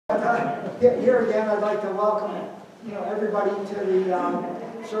Here again, I'd like to welcome everybody to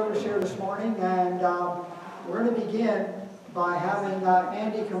the service here this morning, and we're going to begin by having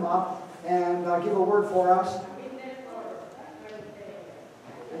Andy come up and give a word for us,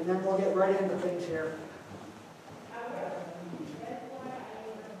 and then we'll get right into things here.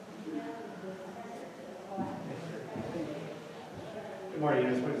 Good morning.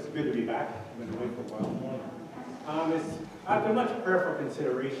 It's good to be back. I've been away for a while. After much prayerful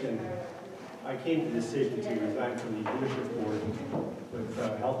consideration, I came to the decision to resign from the leadership board with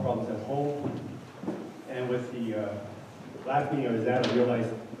health problems at home. And with the last meeting I was at, I realized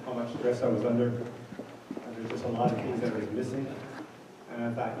how much stress I was under. There's just a lot of things that I was missing. And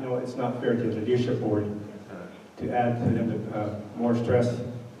I thought, it's not fair to the leadership board to add to them more stress,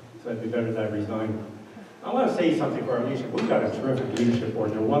 so it'd be better that I resign. I want to say something for our leadership. We've got a terrific leadership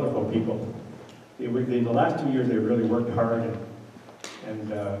board. They're wonderful people. The last 2 years, they really worked hard, and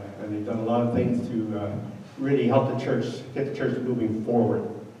they've done a lot of things to really help the church, get the church moving forward.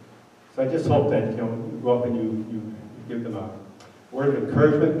 So I just hope that you go up and you give them a word of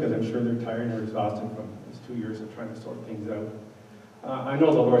encouragement, because I'm sure they're tired and they're exhausted from these 2 years of trying to sort things out. I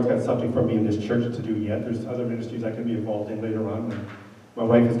know the Lord's got something for me in this church to do yet. There's other ministries I can be involved in later on. My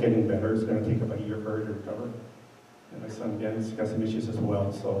wife is getting better. It's going to take about a year for her to recover. And my son, Ben's got some issues as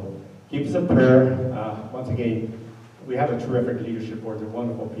well. So keep us in prayer. Once again, we have a terrific leadership board. They're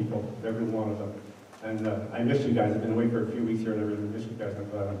wonderful people, every one of them. And I miss you guys. I've been away for a few weeks here, and I really miss you guys. I'm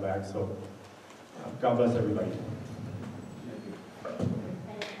glad I'm back. So God bless everybody.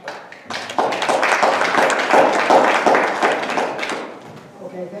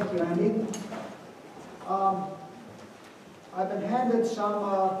 Okay, thank you, Andy. I've been handed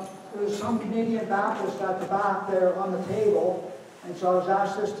there's some Canadian Baptists at the back there on the table, and so I was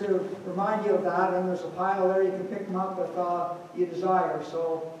asked just to remind you of that, and there's a pile there. You can pick them up if you desire.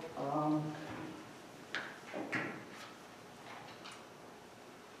 So,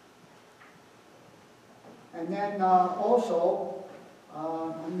 and then also,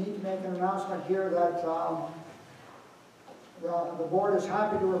 I need to make an announcement here that the board is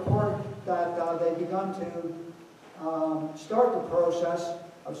happy to report that they've begun to start the process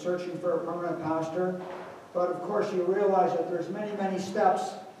of searching for a permanent pastor. But of course you realize that there's many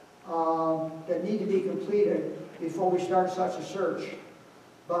steps that need to be completed before we start such a search.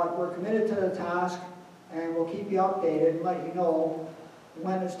 But we're committed to the task, and we'll keep you updated and let you know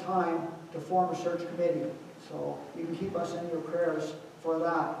when it's time to form a search committee. So you can keep us in your prayers for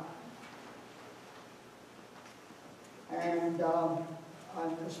that. And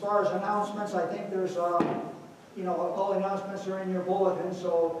as far as announcements, I think there's all announcements are in your bulletin,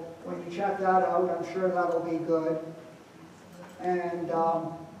 so when you check that out, I'm sure that'll be good. And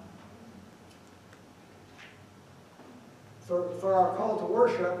for our call to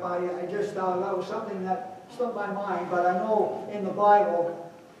worship, I just that was something that slipped my mind, but I know in the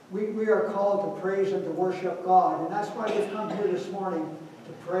Bible we are called to praise and to worship God, and that's why we've come here this morning,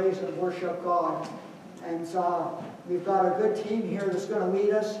 to praise and worship God. And we've got a good team here that's going to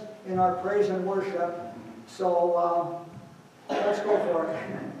lead us in our praise and worship. So let's go for it.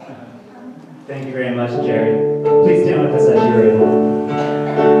 Thank you very much, Jerry. Please stand with us as you're able.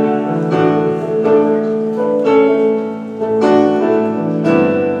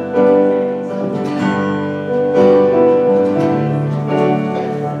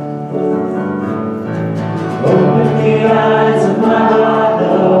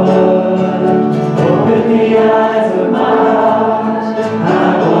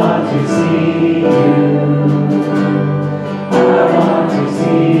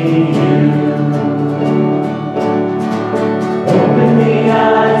 Open the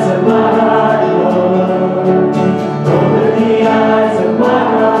eyes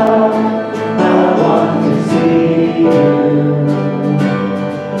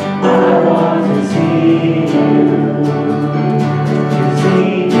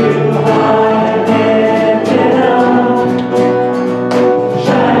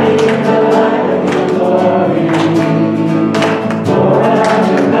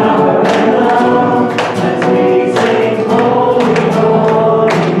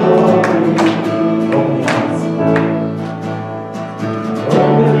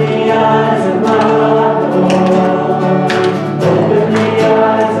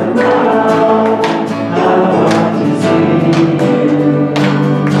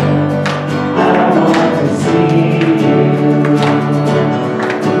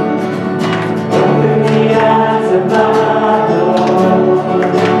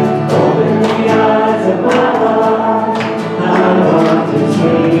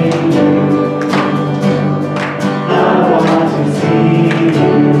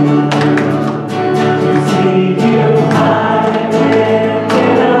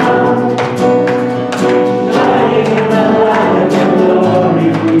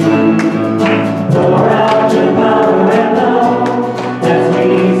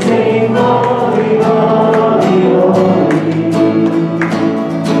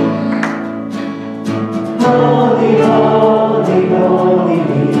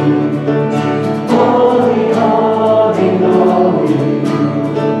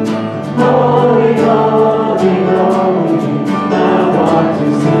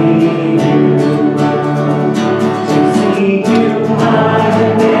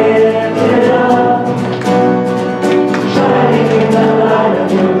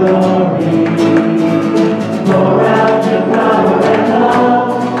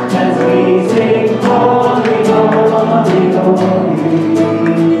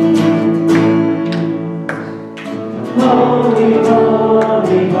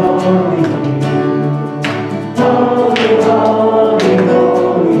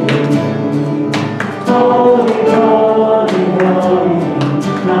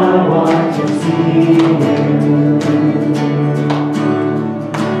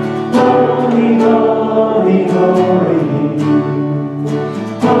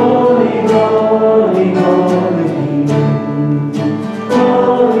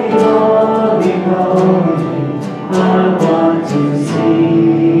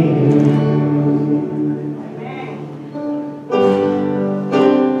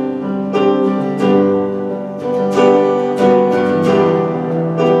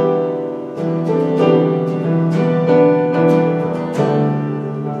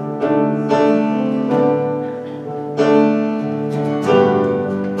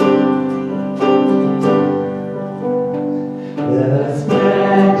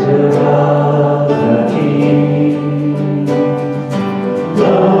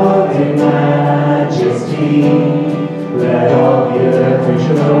Let all the earth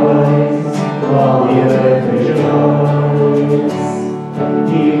rejoice, all the earth rejoice.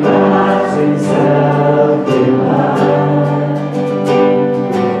 He wraps himself in light,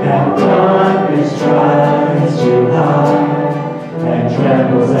 and darkness tries to hide, and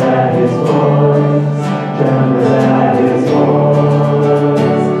trembles at his voice, trembles at his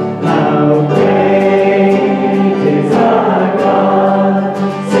voice. How great is our God!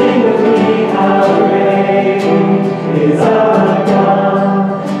 Sing with me, how great is our God!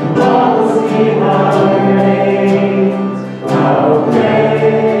 And all will see how great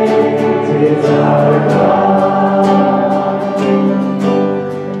is our God.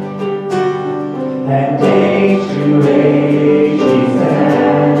 And age to age he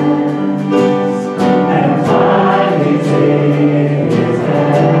stands, and time is in his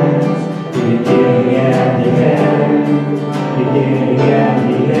hands, beginning and the end, beginning and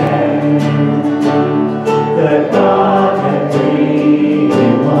the end. The Godhead three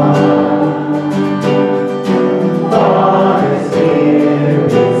in one, Father,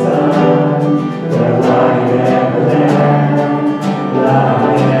 Spirit, Son, the Lion and the Lamb,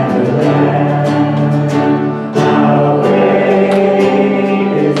 Lion and the Lamb. How great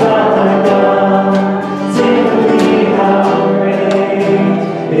is our God! Sing with me, how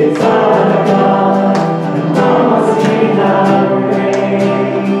great is our God! And all will see how great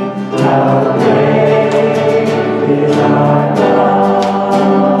is our God.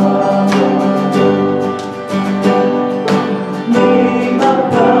 Name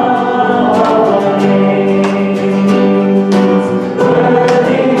above all names,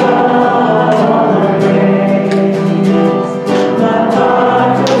 worthy of all praise. My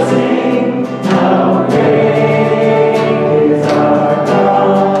heart will sing, how great is our God.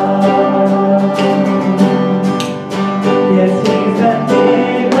 Yes, he's the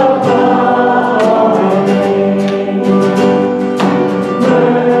name above all names,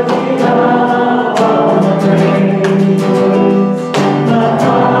 worthy of all praise. My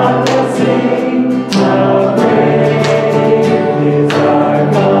heart will sing, how great is our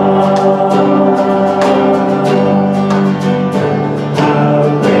God. How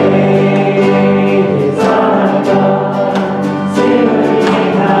great is our God. Sing with me,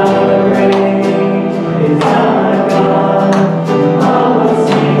 how great is our God. All will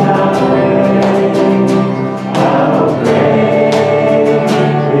see how great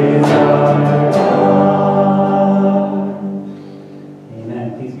is our God. Amen.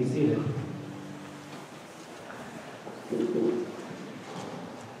 Please be seated.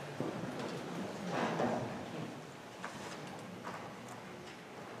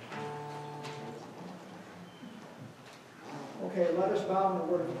 Okay, let us bow in a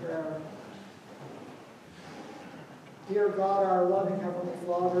word of prayer. Dear God, our loving Heavenly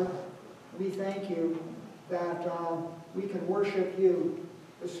Father, we thank you that we can worship you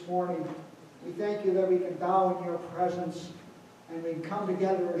this morning. We thank you that we can bow in your presence and we can come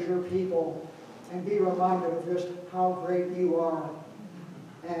together as your people and be reminded of just how great you are.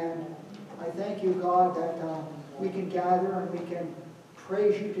 And I thank you, God, that we can gather and we can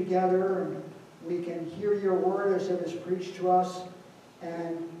praise you together and we can hear your word as it is preached to us.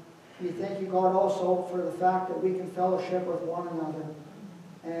 And we thank you, God, also for the fact that we can fellowship with one another.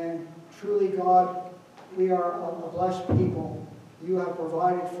 And truly, God, we are a blessed people. You have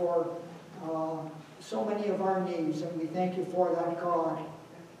provided for so many of our needs, and we thank you for that, God.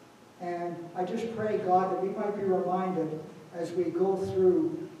 And I just pray, God, that we might be reminded as we go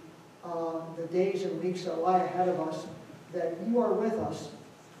through the days and weeks that lie ahead of us, that you are with us.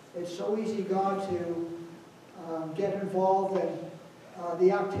 It's so easy, God, to get involved in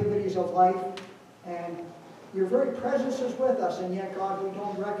the activities of life, and your very presence is with us, and yet, God, we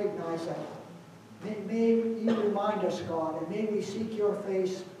don't recognize that. May you remind us, God, and may we seek your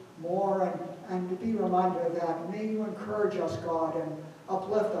face more and to be reminded of that. May you encourage us, God, and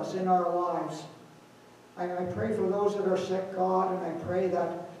uplift us in our lives. I pray for those that are sick, God, and I pray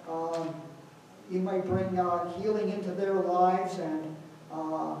that you might bring healing into their lives, and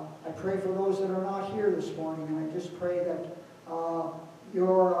I pray for those that are not here this morning, and I just pray that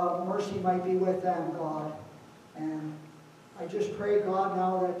your mercy might be with them, God. And I just pray, God,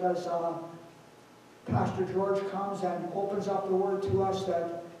 now that as Pastor George comes and opens up the word to us,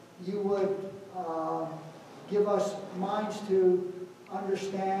 that you would give us minds to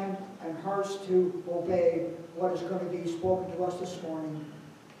understand and hearts to obey what is going to be spoken to us this morning.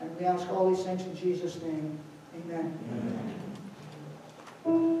 And we ask all these things in Jesus' name. Amen.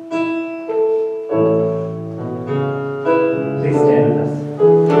 Please stand with us.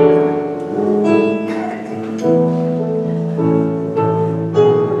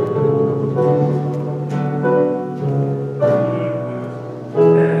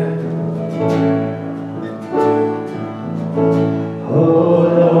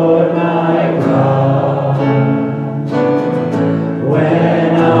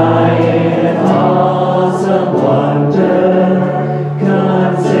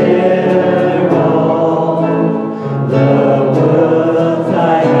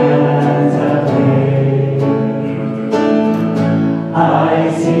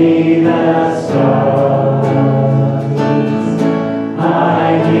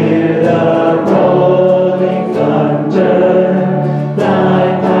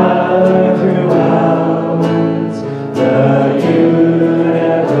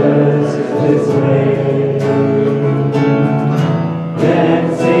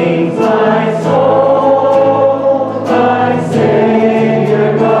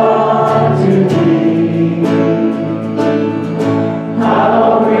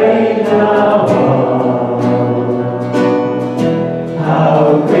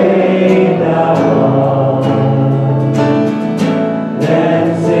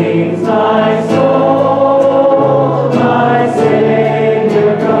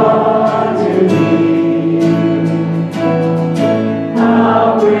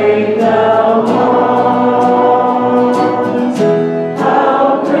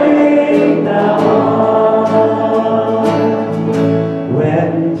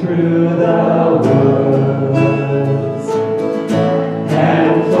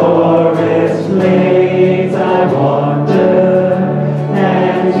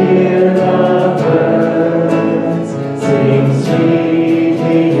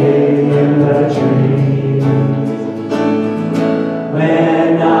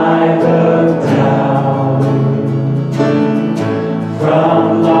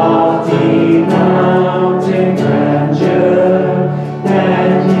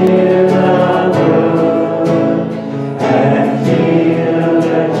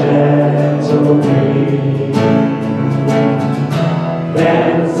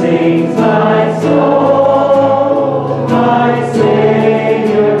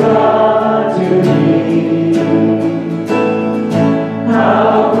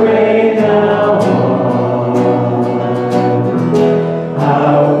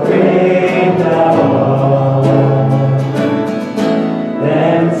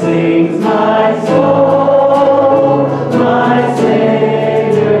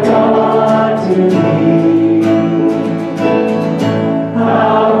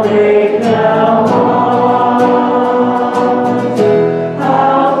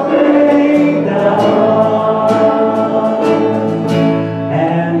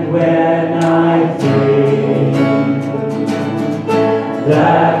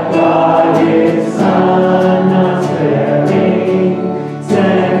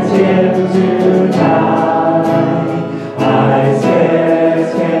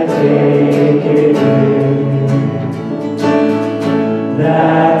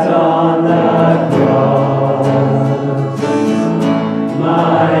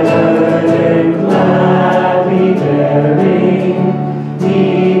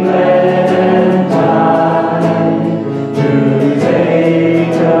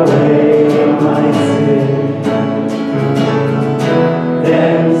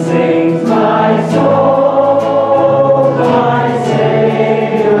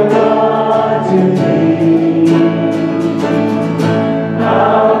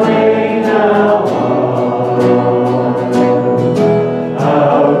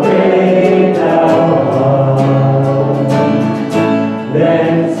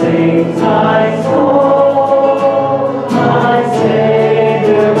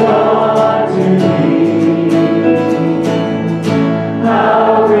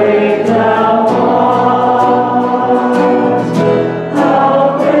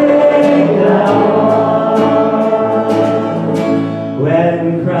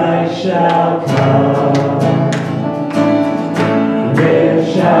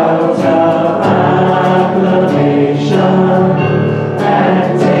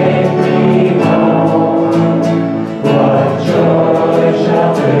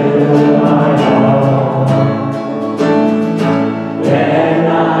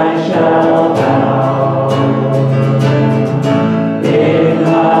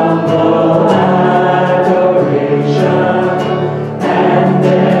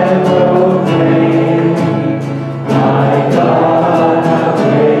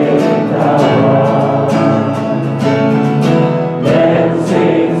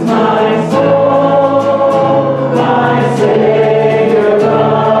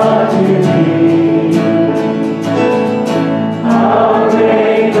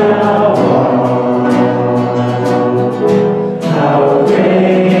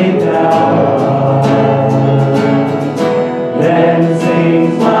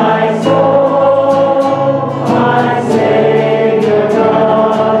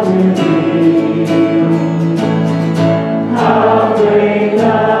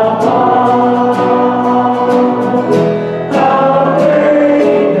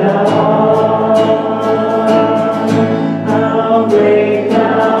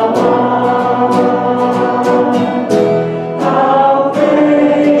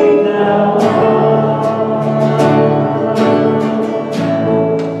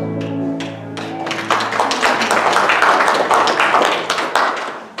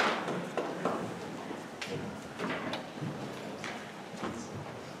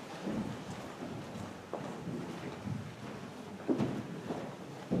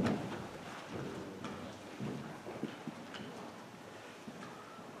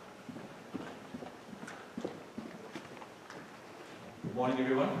 morning,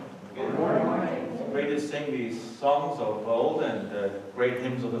 everyone. Good morning. It's great to sing these songs of old and great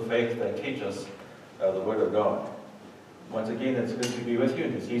hymns of the faith that teach us the Word of God. Once again, it's good to be with you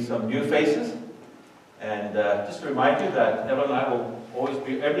and to see some new faces. And just to remind you that Evan and I will always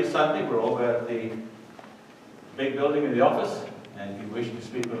be, every Sunday, we're over at the big building in the office. And if you wish to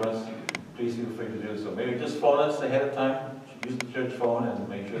speak with us, please feel free to do so. Maybe just phone us ahead of time. Use the church phone and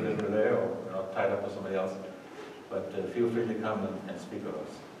make sure that we're there, or we're not tied up with somebody else. But feel free to come and speak with us.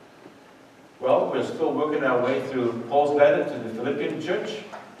 Well, we're still working our way through Paul's letter to the Philippian church.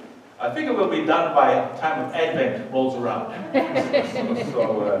 I think it will be done by the time of Advent rolls around.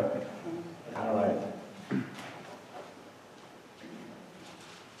 All right.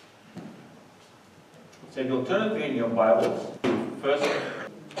 So if you'll turn with me in your Bibles, first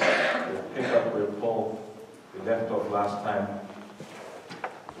we'll pick up where Paul left off last time.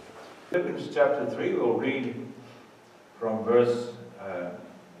 Philippians chapter 3, we'll read from verse,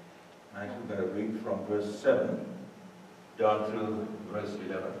 actually we're going to read from verse 7 down through verse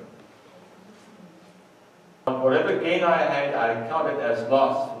 11. Whatever gain I had, I counted as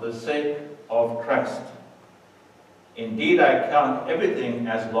loss for the sake of Christ. Indeed, I count everything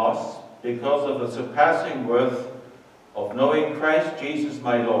as loss because of the surpassing worth of knowing Christ Jesus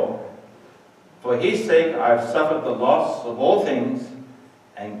my Lord. For his sake I have suffered the loss of all things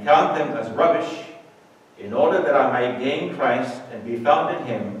and count them as rubbish, in order that I may gain Christ and be found in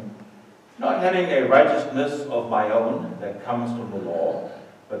him, not having a righteousness of my own that comes from the law,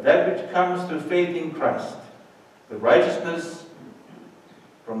 but that which comes through faith in Christ, the righteousness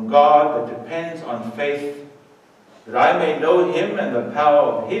from God that depends on faith, that I may know him and the power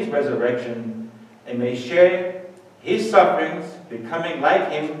of his resurrection, and may share his sufferings, becoming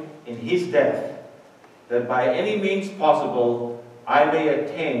like him in his death, that by any means possible I may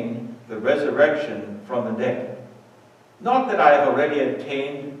attain the resurrection from the dead. Not that I have already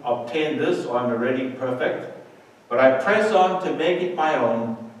obtained this, or am already perfect, but I press on to make it my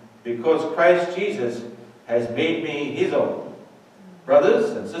own, because Christ Jesus has made me his own.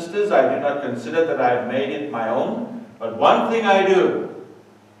 Brothers and sisters, I do not consider that I have made it my own, but one thing I do,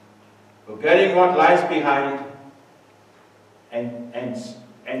 forgetting what lies behind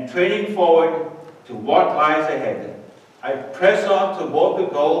and training forward to what lies ahead, I press on toward the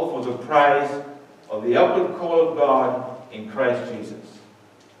goal for the prize of the upward call of God in Christ Jesus.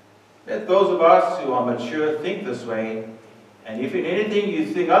 Let those of us who are mature think this way, and if in anything you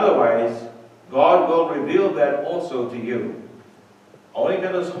think otherwise, God will reveal that also to you. Only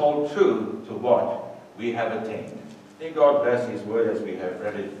let us hold true to what we have attained. May God bless his word as we have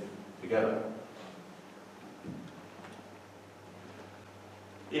read it together.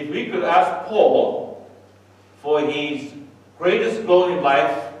 If we could ask Paul for his greatest goal in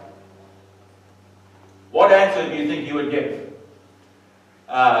life, what answer do you think he would give?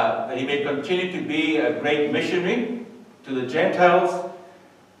 That he may continue to be a great missionary to the Gentiles,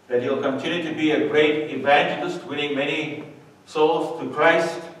 that he'll continue to be a great evangelist, winning many souls to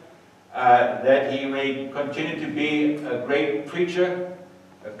Christ, that he may continue to be a great preacher,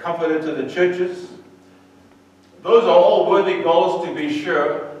 a comforter to the churches. Those are all worthy goals, to be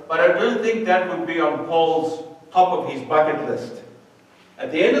sure, but I don't think that would be on Paul's top of his bucket list.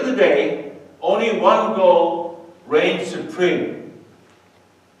 At the end of the day, only one goal reigned supreme: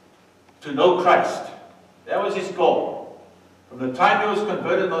 to know Christ. That was his goal. From the time he was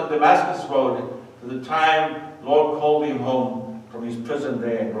converted on the Damascus Road to the time Lord called him home from his prison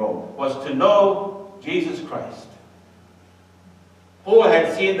there in Rome, was to know Jesus Christ. Paul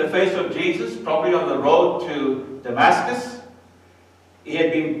had seen the face of Jesus probably on the road to Damascus. He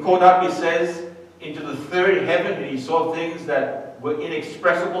had been caught up, he says, into the third heaven, and he saw things that were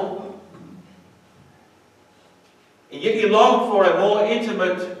inexpressible. And yet he longed for a more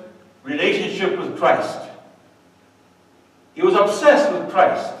intimate relationship with Christ. He was obsessed with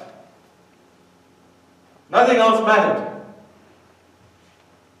Christ. Nothing else mattered.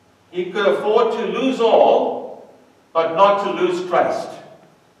 He could afford to lose all, but not to lose Christ.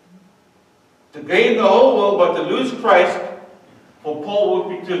 To gain the whole world, but to lose Christ, for Paul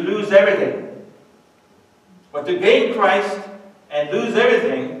would be to lose everything. But to gain Christ and lose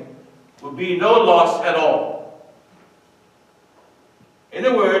everything would be no loss at all. In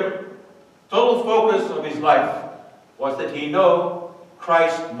a word, total focus of his life was that he know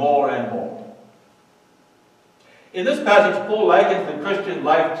Christ more and more. In this passage, Paul likens the Christian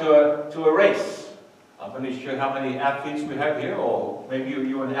life to a race. I'm not really sure how many athletes we have here, or maybe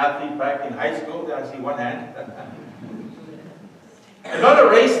you were an athlete back in high school. I see one hand. And not a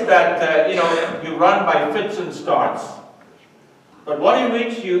race that you run by fits and starts, but one in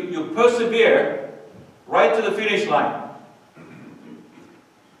which you persevere right to the finish line.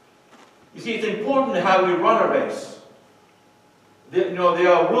 You see, it's important how we run a race. There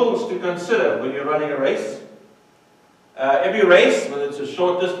are rules to consider when you're running a race. Every race, whether it's a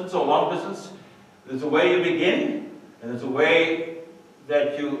short distance or long distance, there's a way you begin, and there's a way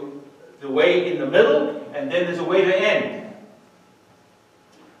the way in the middle, and then there's a way to end.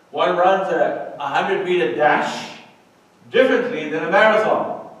 One runs a 100-meter dash differently than a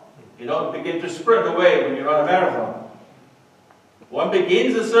marathon. You don't begin to sprint away when you run a marathon. One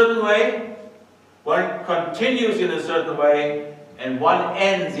begins a certain way, one continues in a certain way, and one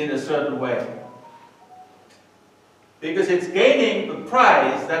ends in a certain way. Because it's gaining the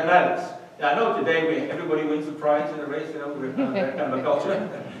prize that matters. Now, I know today everybody wins the prize in a race, we're that kind of a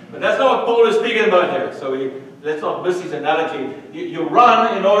culture. But that's not what Paul is speaking about here. So let's not miss his analogy. You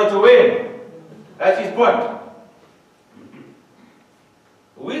run in order to win. That's his point.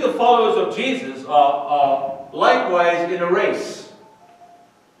 We, the followers of Jesus, are likewise in a race.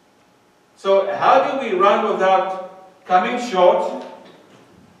 So how do we run without coming short,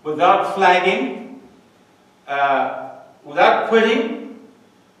 without flagging, without quitting?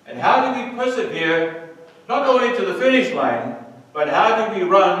 And how do we persevere, not only to the finish line, but how do we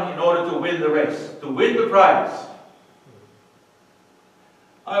run in order to win the race, to win the prize?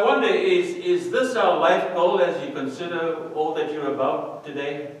 I wonder, is this our life goal as you consider all that you're about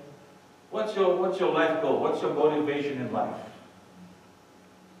today? What's your life goal? What's your motivation in life?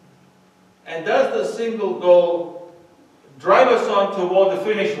 And does the single goal drive us on toward the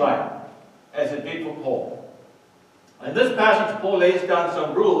finish line, as it did for Paul? In this passage, Paul lays down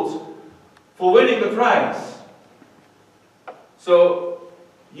some rules for winning the prize. So,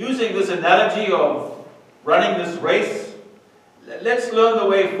 using this analogy of running this race, let's learn the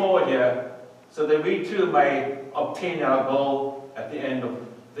way forward here so that we too may obtain our goal at the end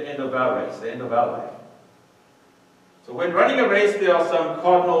of our race, the end of our life. So when running a race, there are some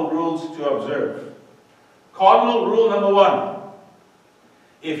cardinal rules to observe. Cardinal rule number 1.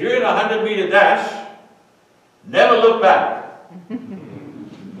 If you're in a 100-meter dash, never look back.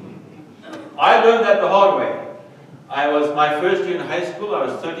 I learned that the hard way. My first year in high school, I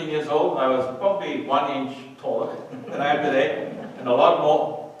was 13 years old. I was probably 1 inch taller than I am today, and a lot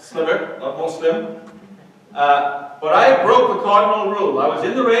more slim. But I broke the cardinal rule. I was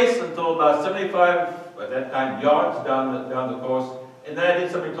in the race until about 75, at that time, yards down the course, and then I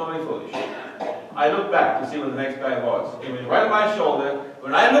did something totally foolish. I looked back to see where the next guy was. He was right on my shoulder.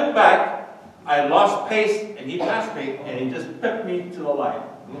 When I looked back, I lost pace, and he passed me, and he just pipped me to the line.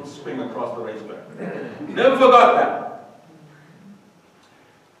 A little swing across the racetrack. Never forgot that.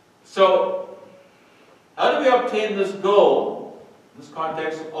 So, how do we obtain this goal, this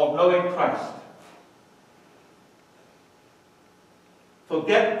context of knowing Christ?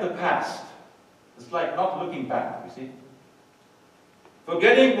 Forget the past. It's like not looking back, you see.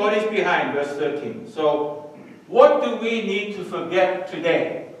 Forgetting what is behind, verse 13. So, what do we need to forget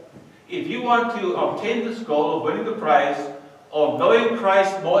today? If you want to obtain this goal of winning the prize, of knowing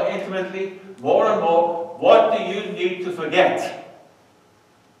Christ more intimately, more and more, what do you need to forget?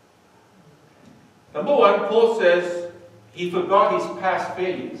 Number 1, Paul says he forgot his past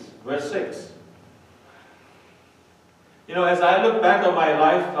failures. Verse 6. You know, as I look back on my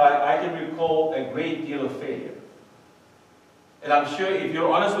life, I can recall a great deal of failure. And I'm sure if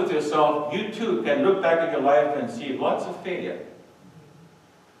you're honest with yourself, you too can look back at your life and see lots of failure.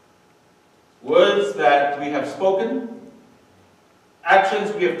 Words that we have spoken,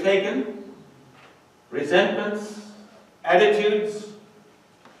 actions we have taken, resentments, attitudes,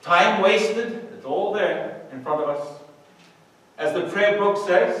 time wasted, it's all there in front of us. As the prayer book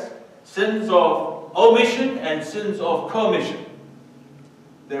says, sins of omission and sins of commission.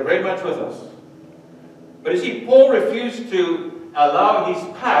 They're very much with us. But you see, Paul refused to allow his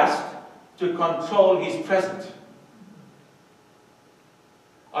past to control his present.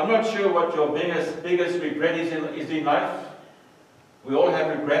 I'm not sure what your biggest regret is in life. We all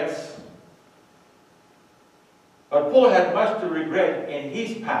have regrets. But Paul had much to regret in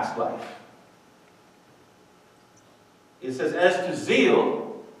his past life. It says, as to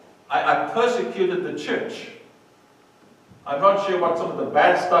zeal, I persecuted the church. I'm not sure what some of the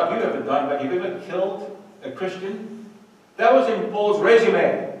bad stuff you've ever done, but have you ever killed a Christian? That was in Paul's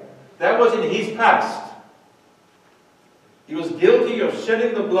resume. That was in his past. He was guilty of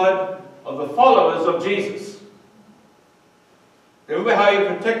shedding the blood of the followers of Jesus. Remember how he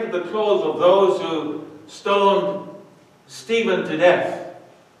protected the clothes of those who stoned Stephen to death.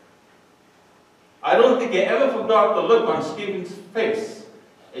 I don't think he ever forgot the look on Stephen's face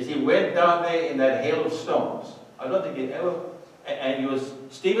as he went down there in that hail of stones. I don't think he ever,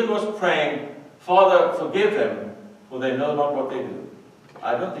 Stephen was praying, Father, forgive them, for they know not what they do.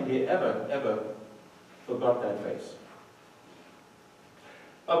 I don't think he ever forgot that face.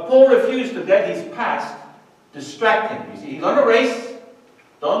 Paul refused to let his past distract him. You see, he's on a race.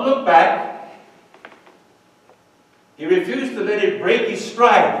 Don't look back. He refused to let it break his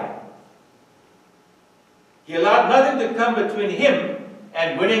stride. He allowed nothing to come between him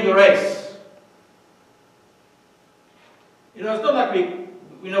and winning the race. You know, it's not like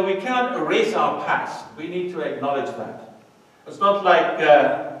we can't erase our past. We need to acknowledge that. It's not like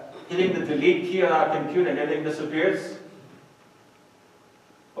hitting the delete key on our computer and everything disappears.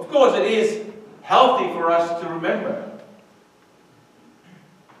 Of course, it is healthy for us to remember.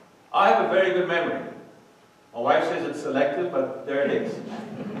 I have a very good memory. My wife says it's selective, but there it is.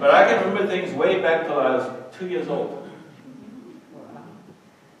 But I can remember things way back till I was 2 years old.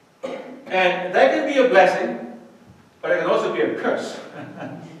 And that can be a blessing, but it can also be a curse.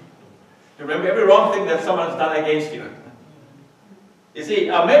 You remember every wrong thing that someone's done against you. You see,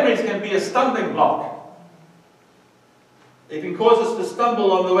 our memories can be a stumbling block. It can cause us to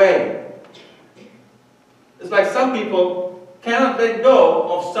stumble on the way. It's like some people cannot let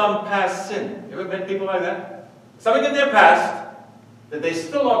go of some past sin. You ever met people like that? Something in their past that they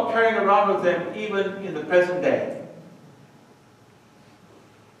still are carrying around with them even in the present day.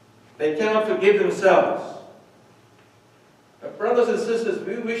 They cannot forgive themselves. But brothers and sisters,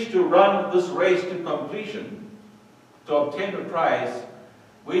 we wish to run this race to completion, to obtain the prize.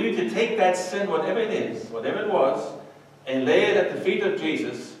 We need to take that sin, whatever it is, whatever it was, and lay it at the feet of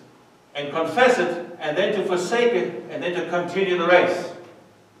Jesus, and confess it, and then to forsake it, and then to continue the race.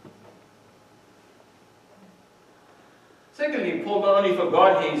 Secondly, Paul not only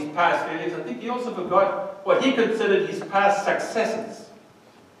forgot his past failures, I think he also forgot what he considered his past successes.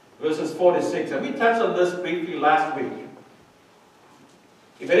 Verses 4 to 6, and we touched on this briefly last week.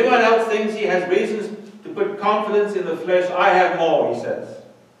 If anyone else thinks he has reasons to put confidence in the flesh, I have more, he says.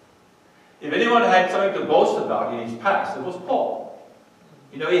 If anyone had something to boast about in his past, it was Paul.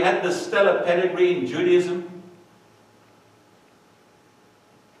 You know, he had this stellar pedigree in Judaism.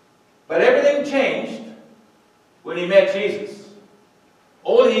 But everything changed when he met Jesus.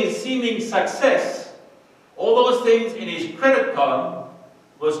 All his seeming success, all those things in his credit column,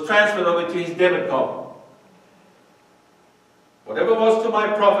 was transferred over to his debit column. Whatever was to my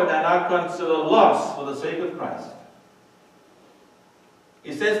profit, and I consider loss for the sake of Christ.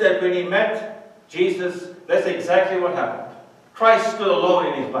 He says that when he met Jesus, that's exactly what happened. Christ stood alone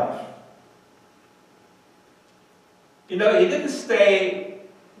in his life. You know, he didn't stay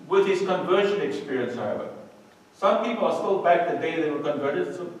with his conversion experience, however. Some people are still back the day they were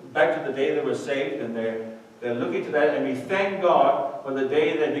converted, back to the day they were saved, and they're looking to that, and we thank God for the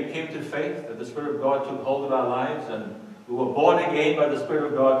day they became to faith, that the Spirit of God took hold of our lives, and we were born again by the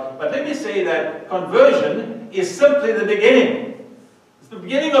Spirit of God. But let me say that conversion is simply the beginning. It's the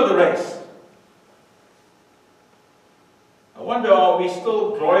beginning of the race. I wonder, are we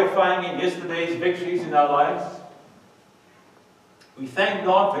still glorifying in yesterday's victories in our lives? We thank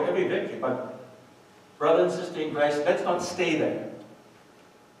God for every victory, but brother and sister in Christ, let's not stay there.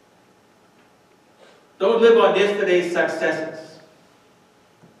 Don't live on yesterday's successes.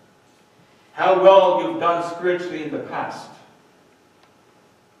 How well you've done spiritually in the past.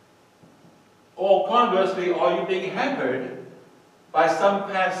 Or conversely, are you being hampered by some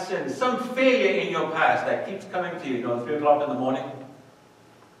past sin, some failure in your past that keeps coming to you, 3 o'clock in the morning?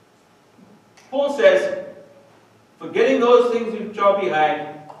 Paul says, forgetting those things which are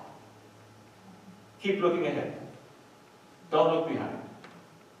behind, keep looking ahead. Don't look behind.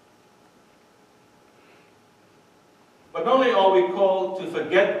 But not only are we called to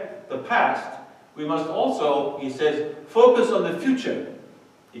forget the past, we must also, he says, focus on the future.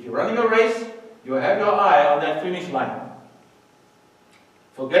 If you're running a race, you have your eye on that finish line.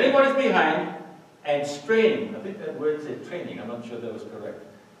 Forgetting what is behind and straining. I think that word said training. I'm not sure that was correct.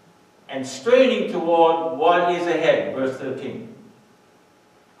 And straining toward what is ahead. Verse 13.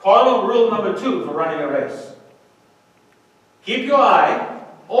 Cardinal rule number 2 for running a race. Keep your eye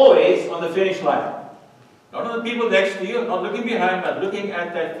always on the finish line. Not on the people next to you, not looking behind, but looking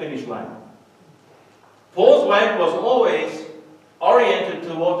at that finish line. Paul's life was always oriented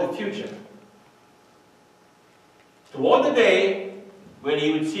toward the future. Toward the day when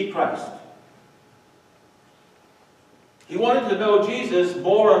he would see Christ. He wanted to know Jesus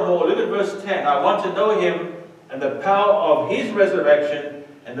more and more. Look at verse 10. I want to know him and the power of his resurrection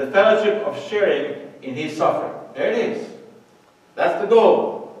and the fellowship of sharing in his suffering. There it is. That's the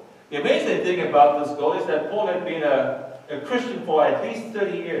goal. The amazing thing about this goal is that Paul had been a Christian for at least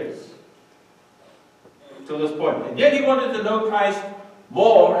 30 years to this point. And yet he wanted to know Christ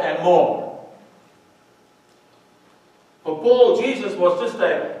more and more. For Paul, Jesus was just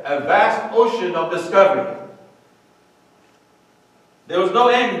a vast ocean of discovery. There was no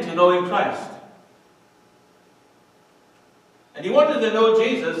end to knowing Christ. And he wanted to know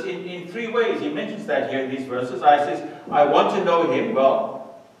Jesus in three ways. He mentions that here in these verses. I says, I want to know him.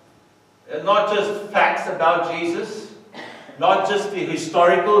 Well, not just facts about Jesus, not just the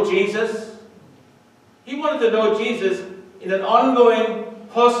historical Jesus. He wanted to know Jesus in an ongoing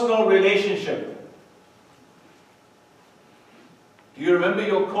personal relationship. Do you remember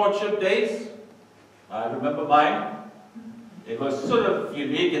your courtship days? I remember mine. It was sort of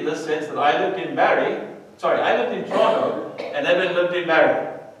unique in the sense that I lived in Toronto, and Evan lived in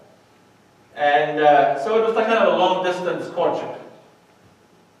Barrie. And so it was like kind of a long-distance courtship.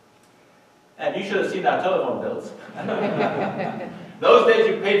 And you should have seen our telephone bills. Those days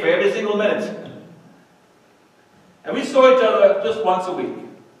you paid for every single minute. And we saw each other just once a week.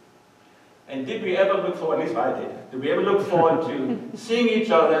 And did we ever look forward, at least I did we ever look forward to seeing each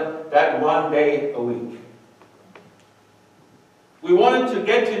other that one day a week? We wanted to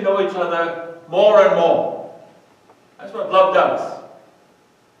get to know each other more and more. That's what love does.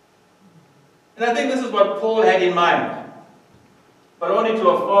 And I think this is what Paul had in mind, but only to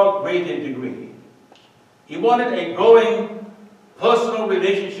a far greater degree. He wanted a growing personal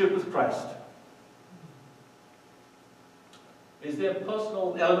relationship with Christ. Is there a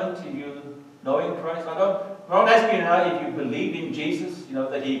personal element to you knowing Christ? I'm not asking you now if you believe in Jesus,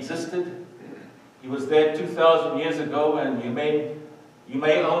 that he existed. He was there 2,000 years ago, and you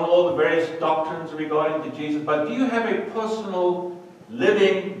may own all the various doctrines regarding to Jesus, but do you have a personal,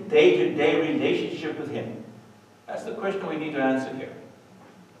 living, day-to-day relationship with him? That's the question we need to answer here.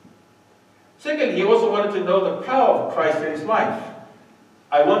 Second, he also wanted to know the power of Christ in his life.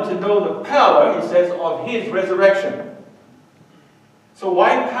 I want to know the power, he says, of his resurrection. So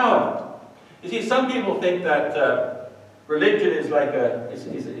why power? You see, some people think that religion is like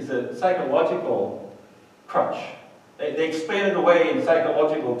a psychological crutch. They explain it away in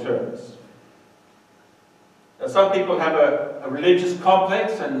psychological terms. Now, some people have a religious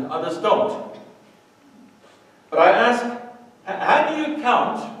complex and others don't. But I ask, how do you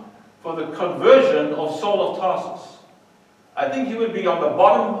account for the conversion of Saul of Tarsus? I think he would be on the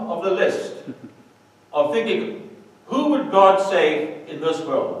bottom of the list of thinking, who would God save in this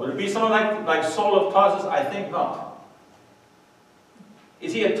world? Would it be someone like Saul of Tarsus? I think not. You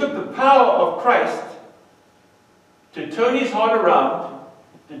see, it took the power of Christ to turn his heart around,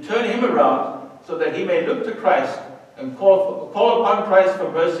 to turn him around, so that he may look to Christ and call upon Christ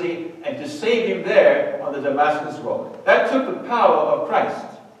for mercy and to save him there on the Damascus road. That took the power of Christ.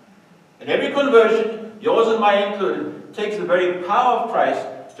 And every conversion, yours and mine included, takes the very power of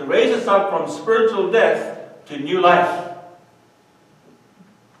Christ to raise us up from spiritual death to new life.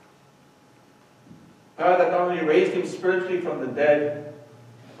 Power that not only raised him spiritually from the dead,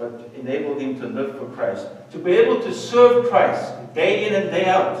 but enabled him to live for Christ. To be able to serve Christ day in and day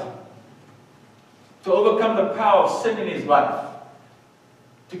out. To overcome the power of sin in his life.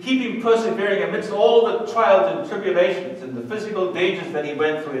 To keep him persevering amidst all the trials and tribulations and the physical dangers that he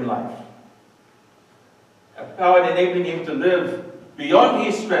went through in life. A power enabling him to live beyond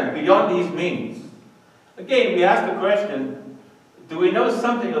his strength, beyond his means. Again, we ask the question, do we know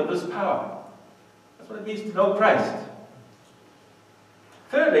something of this power? That's what it means to know Christ.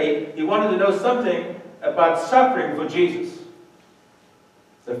 Thirdly, he wanted to know something about suffering for Jesus.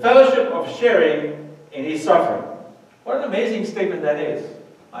 The fellowship of sharing in his suffering. What an amazing statement that is.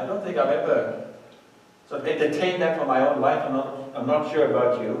 I don't think I've ever sort of entertained that for my own life. I'm not sure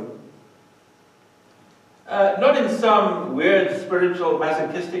about you. Not in some weird spiritual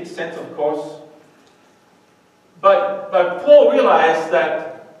masochistic sense, of course. But Paul realized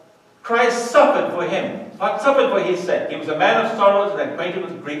that Christ suffered for him, suffered for his sake. He was a man of sorrows and acquainted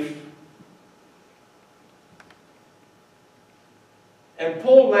with grief. And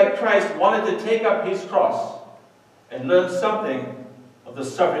Paul, like Christ, wanted to take up his cross and learn something of the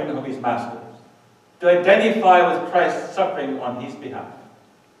suffering of his master, to identify with Christ's suffering on his behalf.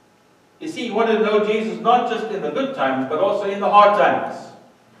 You see, he wanted to know Jesus not just in the good times, but also in the hard times.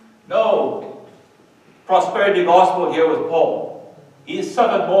 No prosperity gospel here with Paul. He has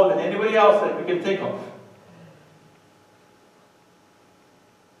suffered more than anybody else that we can think of.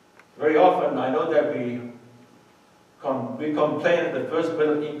 Very often, I know that we complain at the first bit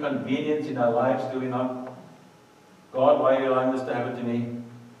of inconvenience in our lives, do we not? God, why are you allowing this to happen to me?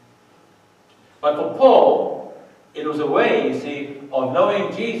 But for Paul, it was a way, you see, of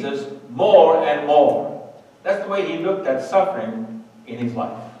knowing Jesus more and more. That's the way he looked at suffering in his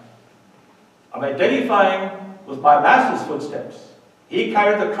life. I'm identifying with my master's footsteps. He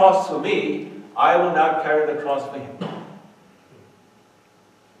carried the cross for me. I will now carry the cross for him.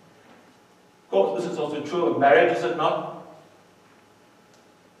 course, this is also true of marriage, is it not?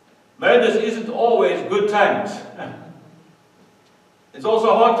 Marriage isn't always good times. It's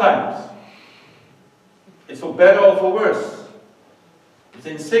also hard times. It's for better or for worse. It's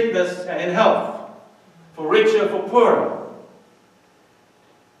in sickness and in health, for richer, for poorer.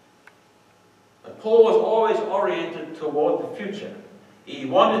 But Paul was always oriented toward the future. He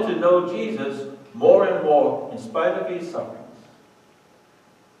wanted to know Jesus more and more in spite of his sufferings.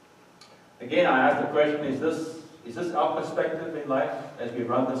 Again, I ask the question, is this our perspective in life as we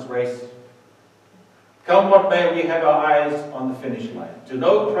run this race? Come what may, we have our eyes on the finish line, to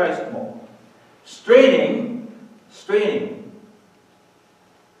know Christ more. Straining,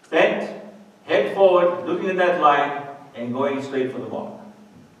 bent, head forward, looking at that line, and going straight for the mark.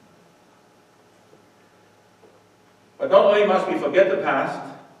 But not only must we forget the past,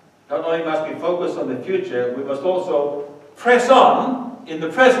 not only must we focus on the future, we must also press on in the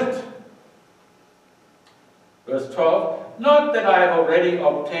present. Verse 12, not that I have already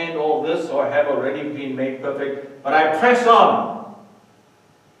obtained all this or have already been made perfect, but I press on.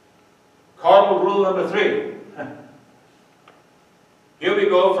 Cardinal rule number 3. Here we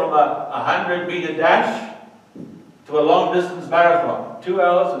go from a 100-meter dash to a long-distance marathon. 2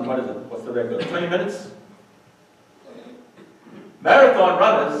 hours and what's the record? 20 minutes? Marathon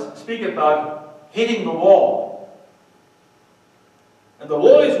runners speak about hitting the wall. And the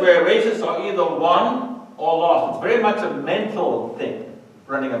wall is where races are either won or lost. It's very much a mental thing,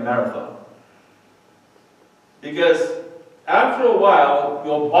 running a marathon. Because after a while,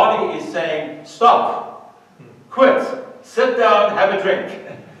 your body is saying, stop, quit, sit down, have a drink.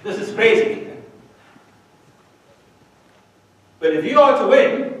 This is crazy. But if you are to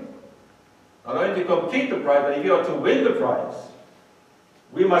win, not only to complete the prize, but if you are to win the prize,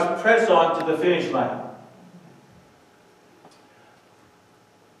 we must press on to the finish line.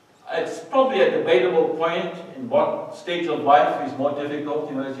 It's probably a debatable point in what stage of life is more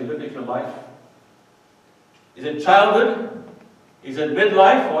difficult, as you look at your life. Is it childhood? Is it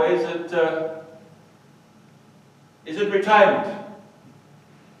midlife? Or is it retirement?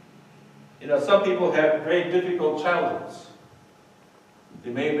 Some people have very difficult childhoods.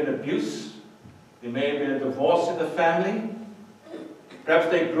 There may have been abuse. There may have been a divorce in the family. Perhaps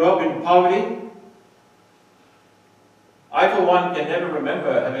they grew up in poverty. I, for one, can never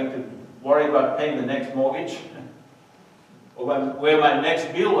remember having to worry about paying the next mortgage or where my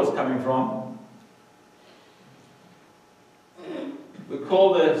next meal was coming from. We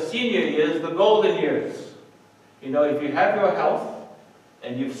call the senior years the golden years. If you have your health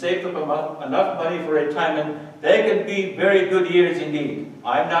and you've saved up enough money for retirement, they can be very good years indeed.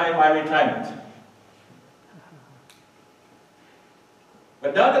 I'm now in my retirement.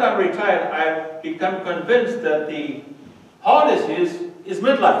 But now that I'm retired, I've become convinced that the hardest is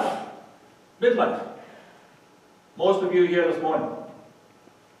midlife. Midlife. Most of you here this morning.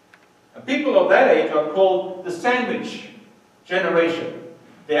 And people of that age are called the sandwich generation.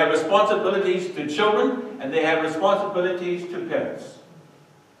 They have responsibilities to children and they have responsibilities to parents.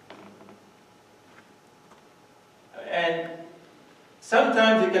 And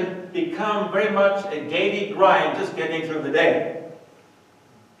sometimes it can become very much a daily grind just getting through the day.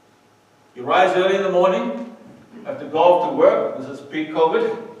 You rise early in the morning, have to go off to work, this is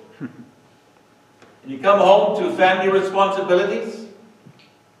pre-COVID, and you come home to family responsibilities,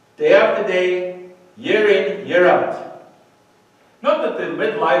 day after day, year in, year out. Not that the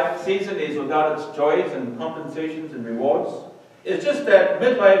midlife season is without its joys and compensations and rewards. It's just that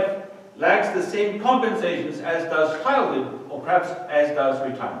midlife lacks the same compensations as does childhood, or perhaps as does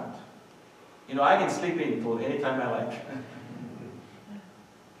retirement. I can sleep in for any time I like.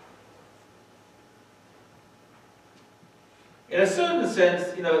 In a certain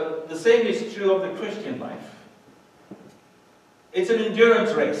sense, the same is true of the Christian life. It's an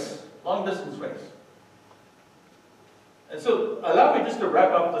endurance race, long-distance race. And so, allow me just to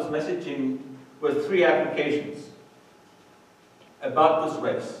wrap up this messaging with 3 applications about this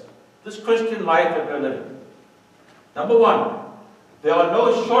race, this Christian life that we're living. Number 1, there are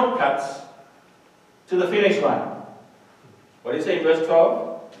no shortcuts to the finish line. What do you say in verse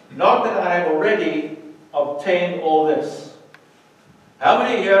 12? Not that I have already obtained all this. How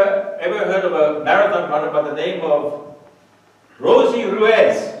many here ever heard of a marathon runner by the name of Rosie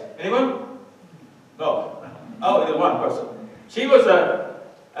Ruiz? Anyone? No. Oh, there's one person. She was a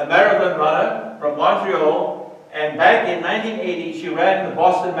marathon runner from Montreal, and back in 1980 she ran the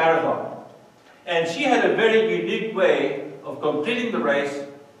Boston Marathon. And she had a very unique way of completing the race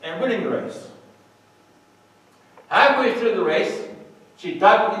and winning the race. Halfway through the race, She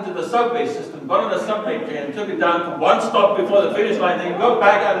dug into the subway system, got on a subway train, and took it down to one stop before the finish line, then go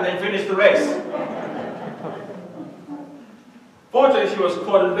back out and then finish the race. Fortunately, she was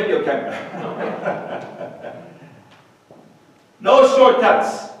caught in video camera. No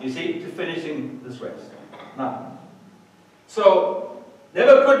shortcuts, you see, to finishing this race. None. So,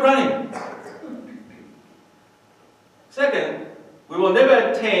 never quit running. Second, we will never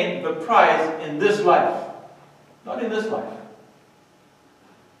attain the prize in this life. Not in this life.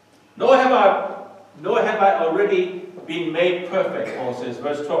 Nor have I already been made perfect, Paul says,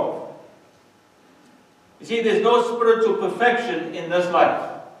 verse 12. You see, there's no spiritual perfection in this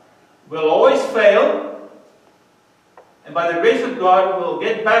life. We'll always fail, and by the grace of God, we'll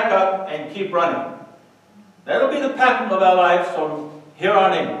get back up and keep running. That'll be the pattern of our lives from here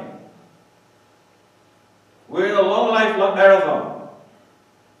on in. We're in a long life marathon.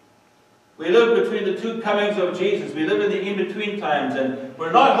 We live between the two comings of Jesus. We live in the in-between times, and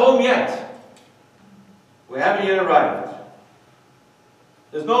we're not home yet. We haven't yet arrived.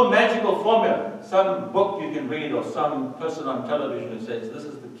 There's no magical formula, some book you can read or some person on television who says this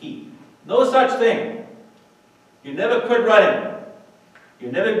is the key. No such thing. You never quit running.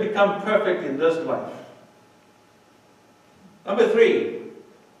 You never become perfect in this life. Number 3,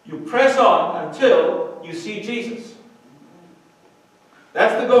 you press on until you see Jesus.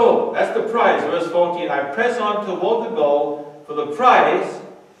 That's the goal. That's the prize. Verse 14, I press on toward the goal for the prize,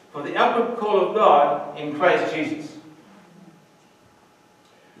 for the upward call of God in Christ Jesus.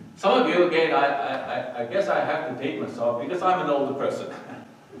 Some of you, again, I guess I have to date myself because I'm an older person.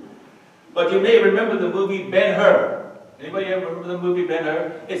 But you may remember the movie Ben-Hur. Anybody ever remember the movie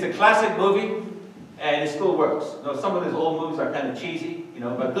Ben-Hur? It's a classic movie, and it still works. You know, some of these old movies are kind of cheesy, you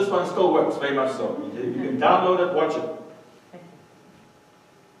know, but this one still works very much so. You can download it, watch it.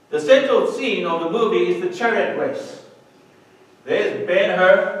 The central scene of the movie is the chariot race. There's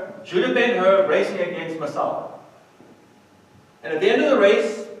Ben-Hur, Judah Ben-Hur, racing against Messiah. And at the end of the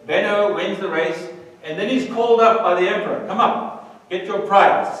race, Ben-Hur wins the race, and then he's called up by the emperor. Come up, get your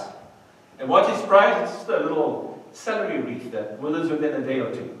prize. And what's his prize? It's just a little celery wreath that withers within a day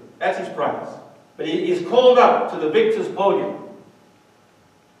or two. That's his prize. But he is called up to the victor's podium.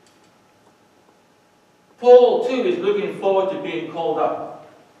 Paul, too, is looking forward to being called up.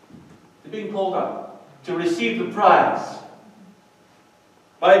 To receive the prize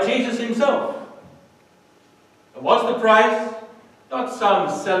by Jesus himself. And what's the prize? Not some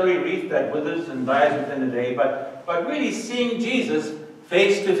celery wreath that withers and dies within a day, but really seeing Jesus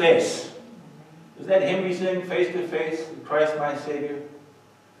face to face. Is that hymn we sing, face to face, Christ my Savior?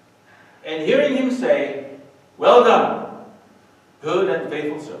 And hearing him say, well done, good and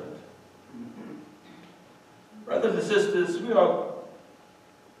faithful servant. Brothers and sisters,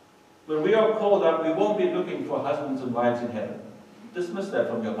 when we are called up, we won't be looking for husbands and wives in heaven. Dismiss that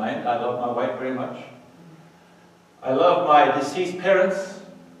from your mind. I love my wife very much. I love my deceased parents.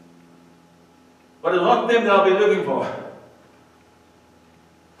 But it's not them that I'll be looking for.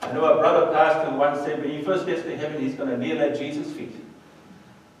 I know a brother pastor once said when he first gets to heaven, he's going to kneel at Jesus' feet.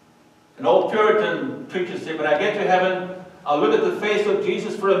 An old Puritan preacher said, when I get to heaven, I'll look at the face of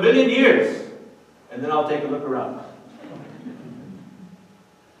Jesus for 1,000,000 years, and then I'll take a look around.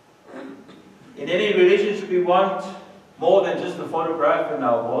 In any relationship, we want more than just a photograph in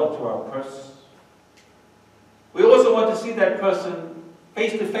our wallet or our purse. We also want to see that person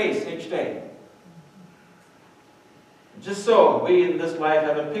face to face each day. Just so we in this life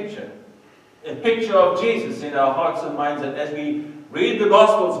have a picture of Jesus in our hearts and minds, and as we read the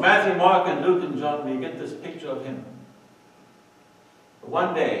Gospels, Matthew, Mark, and Luke, and John, we get this picture of him. But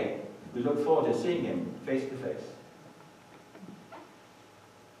one day, we look forward to seeing him face to face.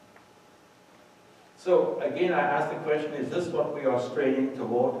 So, again, I ask the question, is this what we are straining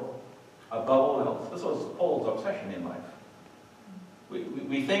toward above all else? This was Paul's obsession in life.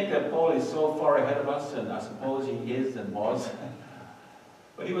 We think that Paul is so far ahead of us, and I suppose he is and was,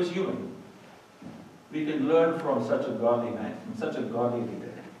 but he was human. We can learn from such a godly man, from such a godly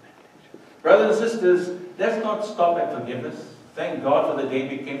leader. Brothers and sisters, let's not stop at forgiveness. Thank God for the day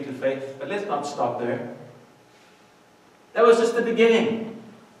we came to faith, but let's not stop there. That was just the beginning.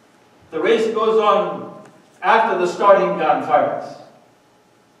 The race goes on after the starting gun fires.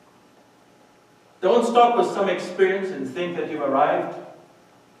 Don't stop with some experience and think that you've arrived.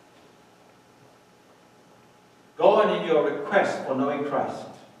 Go on in your request for knowing Christ.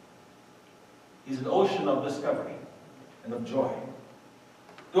 He's an ocean of discovery and of joy.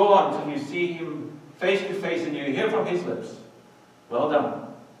 Go on till you see him face to face and you hear from his lips, well done,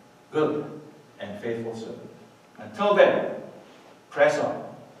 good and faithful servant. Until then, press on.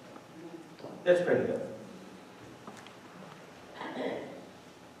 Let's pray together.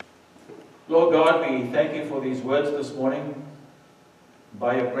 Lord God, we thank you for these words this morning.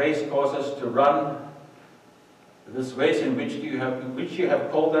 By your grace, cause us to run this race in which you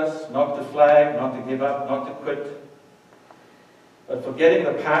have called us, not to flag, not to give up, not to quit, but forgetting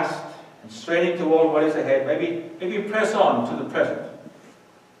the past and straining toward what is ahead. Maybe press on to the present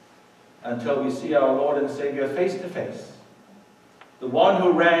until we see our Lord and Savior face to face, the one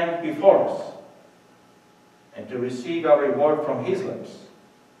who ran before us, and to receive our reward from his lips.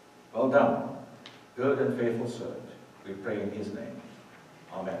 Well done, good and faithful servant. We pray in his name.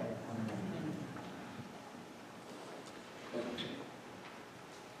 Amen.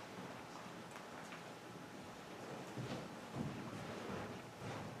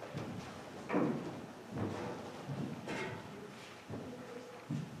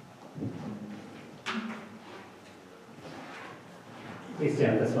 Please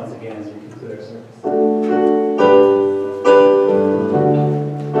stand with us once again as we conclude our service.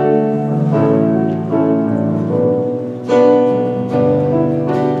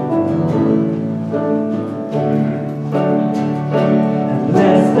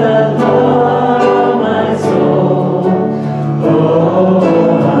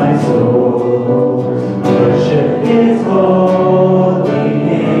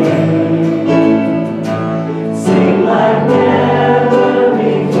 Sing like never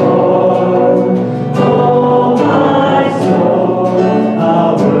before. Oh,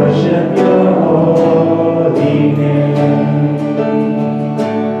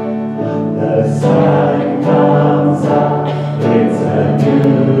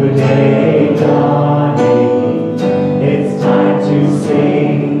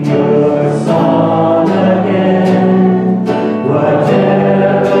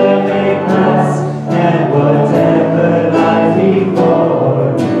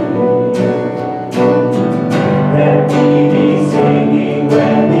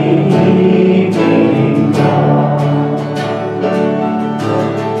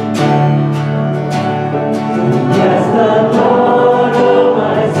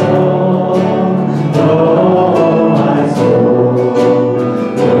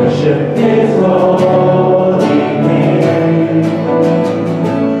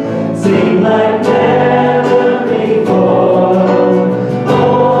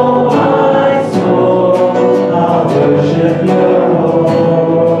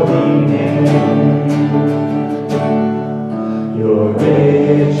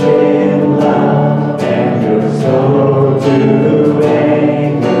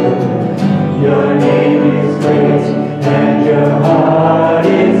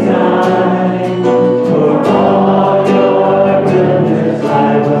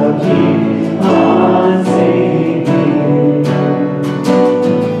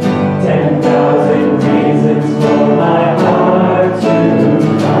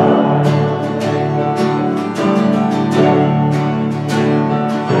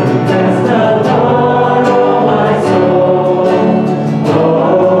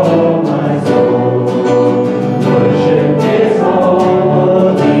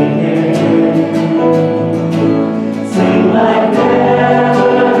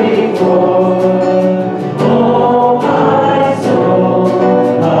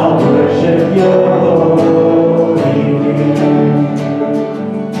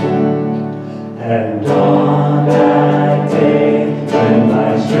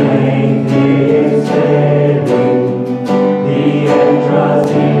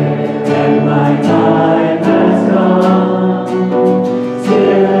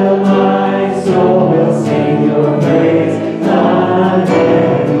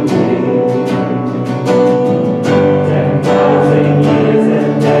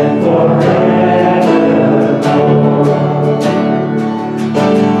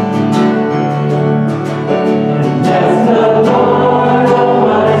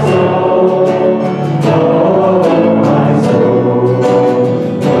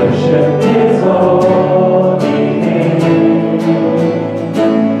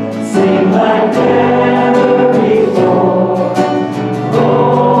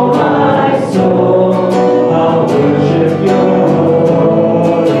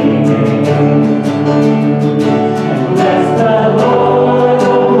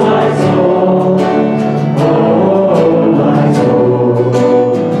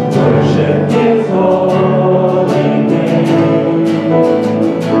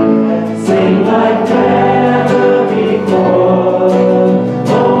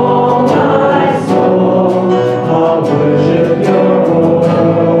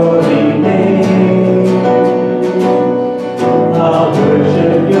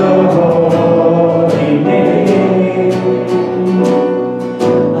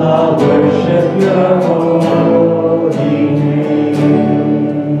 your holy name.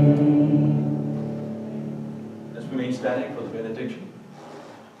 Let's remain standing for the benediction.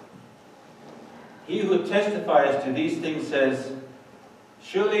 He who testifies to these things says,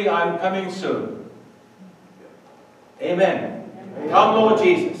 surely I'm coming soon. Amen. Come, Lord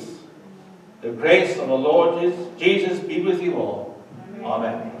Jesus. The grace of the Lord Jesus be with you all.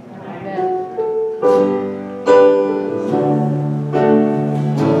 Amen. Amen.